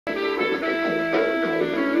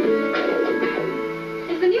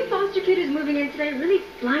kid who's moving in today really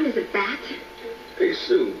blind as a bat? Hey,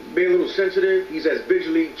 Sue, being a little sensitive, he's as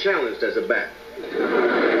visually challenged as a bat.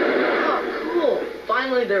 Oh, cool.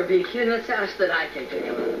 Finally, there'll be a kid in this house that I can pick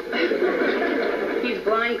him up. He's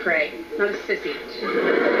blind, Craig, not a sissy.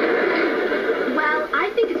 Well,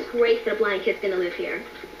 I think it's great that a blind kid's gonna live here.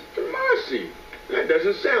 Marcy, that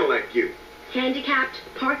doesn't sound like you. Handicapped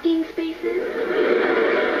parking spaces?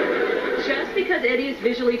 Just because Eddie is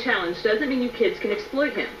visually challenged doesn't mean you kids can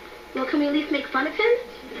exploit him. Well, can we at least make fun of him?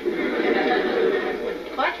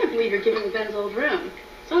 Well, I can't believe you're giving Ben's old room.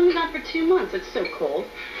 It's only been gone for 2 months. It's so cold.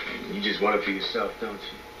 You just want it for yourself, don't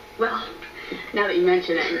you? Well, now that you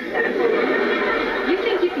mention it. You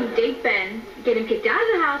think you can date Ben, get him kicked out of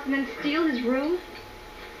the house, and then steal his room?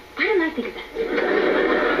 Why didn't I think of that?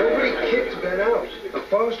 Nobody kicked Ben out. A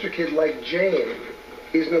foster kid like Jane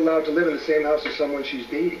isn't allowed to live in the same house as someone she's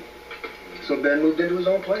dating. So Ben moved into his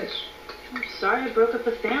own place. I'm sorry I broke up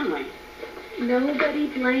the family. Nobody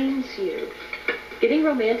blames you. Getting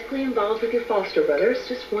romantically involved with your foster brother is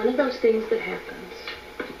just one of those things that happens.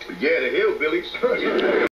 Yeah, the hillbillies.